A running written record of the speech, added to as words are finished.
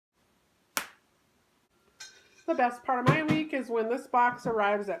The best part of my week is when this box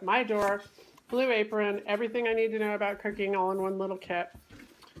arrives at my door. Blue Apron, everything I need to know about cooking all in one little kit.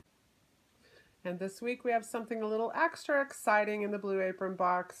 And this week we have something a little extra exciting in the Blue Apron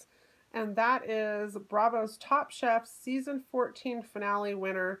box, and that is Bravo's Top Chef Season 14 finale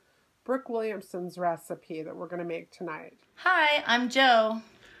winner, Brooke Williamson's recipe that we're going to make tonight. Hi, I'm Joe.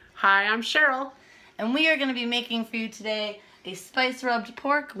 Hi, I'm Cheryl. And we are going to be making for you today a spice-rubbed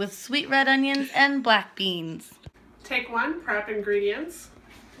pork with sweet red onions and black beans. Take one, prep ingredients.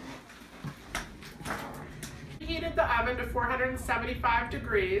 Heated the oven to 475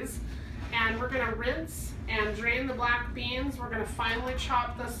 degrees, and we're going to rinse and drain the black beans. We're going to finely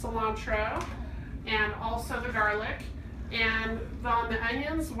chop the cilantro and also the garlic. And on the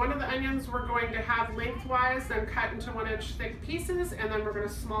onions, one of the onions we're going to have lengthwise, then cut into 1-inch thick pieces, and then we're going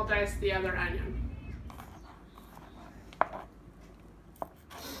to small dice the other onion.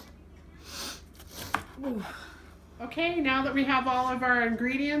 Ooh. Okay, now that we have all of our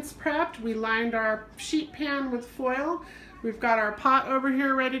ingredients prepped, we lined our sheet pan with foil. We've got our pot over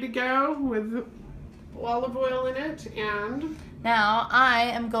here ready to go with olive oil in it, and now I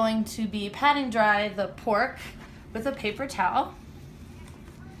am going to be patting dry the pork with a paper towel.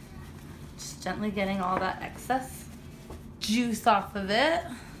 Just gently getting all that excess juice off of it.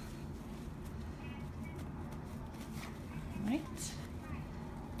 All right.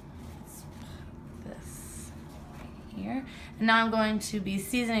 Let's put this right here. And now I'm going to be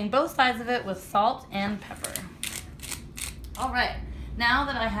seasoning both sides of it with salt and pepper. All right, now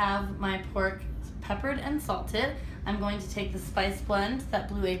that I have my pork peppered and salted, I'm going to take the spice blend that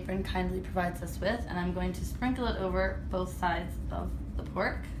Blue Apron kindly provides us with, and I'm going to sprinkle it over both sides of the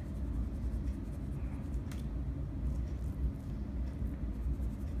pork.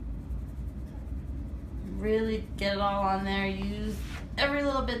 Really get it all on there. Use every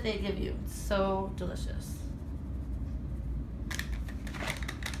little bit they give you. It's so delicious.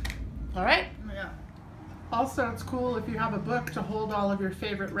 All right. Yeah. Also, it's cool if you have a book to hold all of your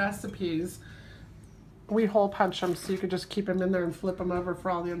favorite recipes. We hole punch them so you can just keep them in there and flip them over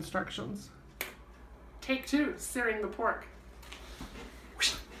for all the instructions. Take 2, searing the pork.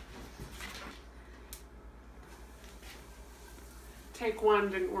 Take 1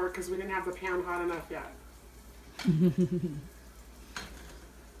 didn't work because we didn't have the pan hot enough yet.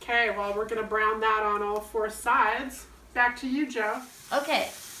 Okay, well, we're going to brown that on all 4 sides. Back to you, Joe. Okay.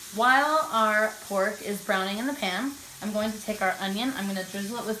 While our pork is browning in the pan, I'm going to take our onion, I'm going to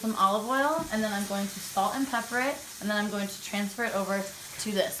drizzle it with some olive oil, and then I'm going to salt and pepper it, and then I'm going to transfer it over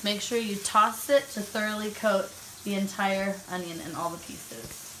to this. Make sure you toss it to thoroughly coat the entire onion and all the pieces.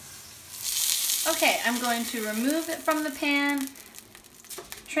 Okay, I'm going to remove it from the pan,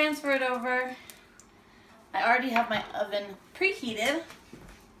 transfer it over. I already have my oven preheated,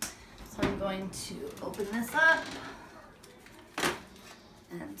 so I'm going to open this up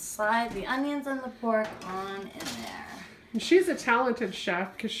and slide the onions and the pork on in there. And she's a talented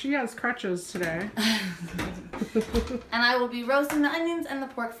chef because she has crutches today. And I will be roasting the onions and the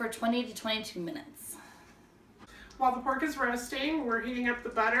pork for 20 to 22 minutes. While the pork is roasting, we're heating up the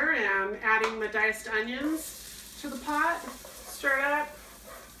butter and adding the diced onions to the pot. Stir it up.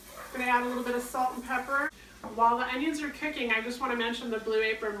 I'm going to add a little bit of salt and pepper. While the onions are cooking, I just want to mention the Blue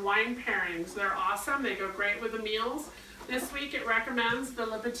Apron wine pairings. They're awesome. They go great with the meals. This week it recommends the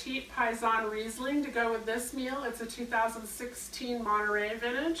Le Petit Paysan Riesling to go with this meal. It's a 2016 Monterey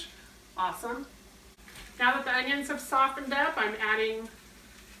vintage. Awesome. Now that the onions have softened up, I'm adding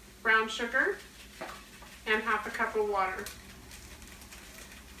brown sugar and half a cup of water.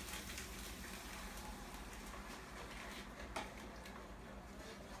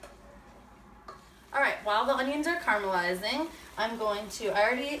 All right, while the onions are caramelizing, I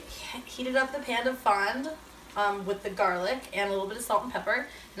already heated up the pan de fond with the garlic and a little bit of salt and pepper.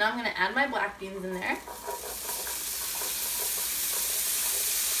 Now I'm going to add my black beans in there.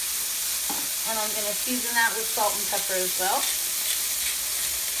 And I'm going to season that with salt and pepper as well.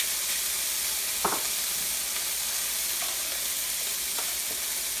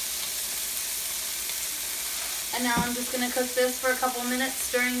 And now I'm just going to cook this for a couple minutes,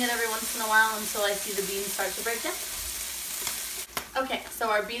 stirring it every once in a while until I see the beans start to break down. Okay, so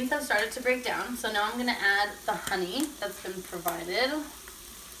our beans have started to break down, so now I'm going to add the honey that's been provided.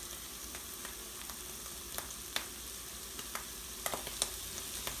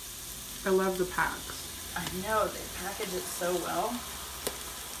 I love the packs. I know, they package it so well.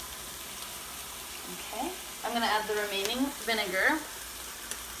 Okay, I'm going to add the remaining vinegar.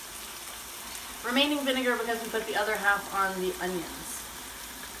 Remaining vinegar because we put the other half on the onions.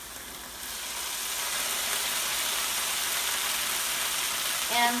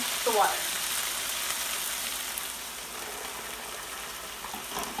 And the water.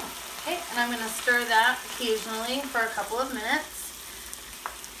 Okay, and I'm going to stir that occasionally for a couple of minutes.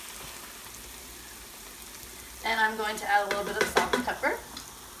 And I'm going to add a little bit of salt and pepper.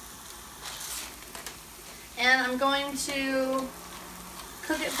 And I'm going to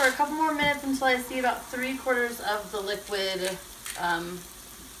cook it for a couple more minutes until I see about 3/4 of the liquid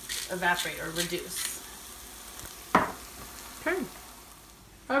evaporate or reduce. Okay.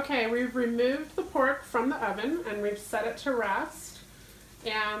 Okay, we've removed the pork from the oven and we've set it to rest.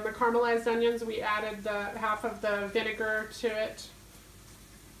 And the caramelized onions, we added the half of the vinegar to it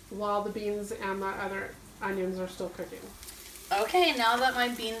while the beans and the other onions are still cooking. Okay, now that my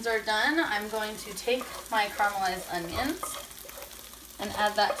beans are done, I'm going to take my caramelized onions and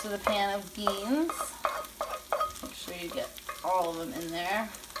add that to the pan of beans. Make sure you get all of them in there.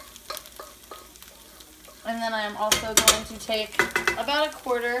 And then I'm also going to take about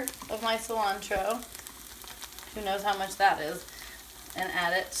 1/4 of my cilantro, who knows how much that is, and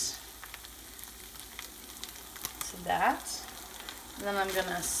add it to that. And then I'm going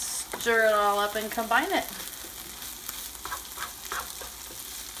to stir it all up and combine it.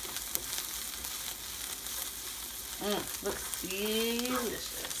 Looks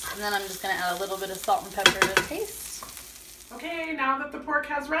delicious. And then I'm just going to add a little bit of salt and pepper to taste. Okay, now that the pork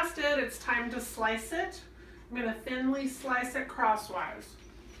has rested, it's time to slice it. I'm going to thinly slice it crosswise.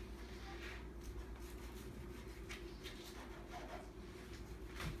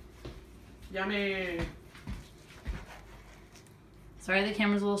 Yummy. Sorry, the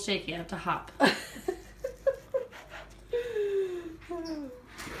camera's a little shaky. I have to hop.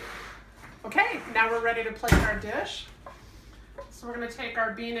 Okay, now we're ready to plate our dish. So we're going to take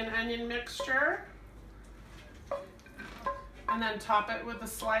our bean and onion mixture and then top it with the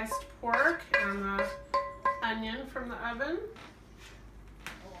sliced pork and the onion from the oven.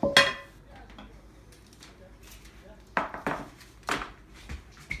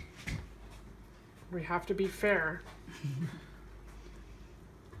 We have to be fair.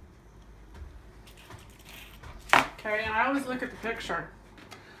 Okay, and I always look at the picture,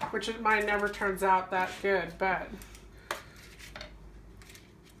 which mine never turns out that good, but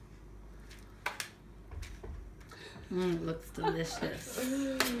It looks delicious.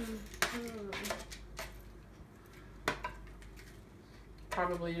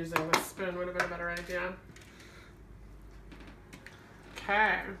 Probably using this spoon would have been a better idea.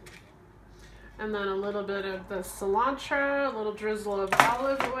 Okay. And then a little bit of the cilantro, a little drizzle of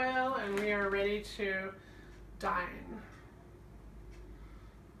olive oil, and we are ready to dine.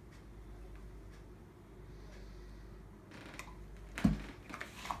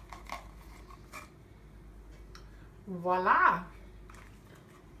 Voila!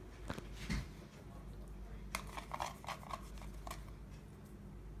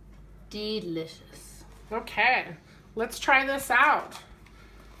 Delicious. Okay, let's try this out.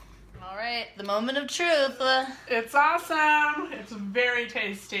 All right, the moment of truth. It's awesome. It's very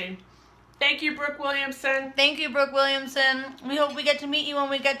tasty. Thank you, Brooke Williamson. Thank you, Brooke Williamson. We hope we get to meet you when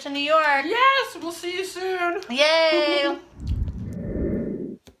we get to New York. Yes, we'll see you soon. Yay!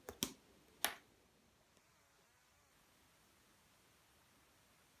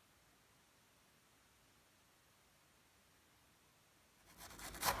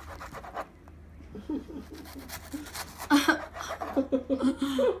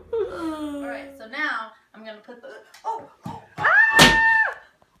 Alright, so now I'm gonna put the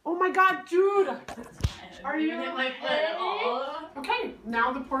Oh my god, dude! Are you hit my foot okay? at all? Okay,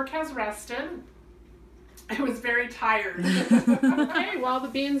 now the pork has rested. I was very tired. Okay, while the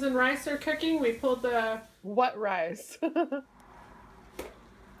beans and rice are cooking, we pulled the what rice?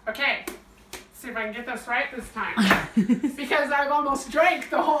 Okay, see if I can get this right this time. Because I've almost drank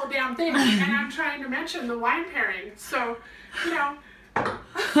the whole damn thing, and I'm trying to mention the wine pairing. So, you know,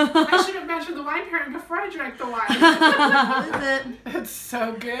 I should have mentioned the wine pairing before I drank the wine. What is it? It's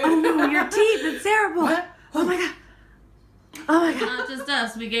so good. Oh no, your teeth, it's terrible. What? Oh my god. Oh my god. Not just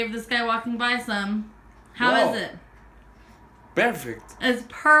us, we gave this guy walking by some. How Wow. is it? Perfect. It's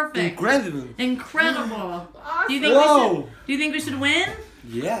perfect. Incredible. Incredible. Awesome. Do you think Whoa. we should win?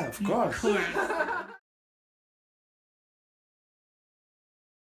 Yeah, of course. Of course.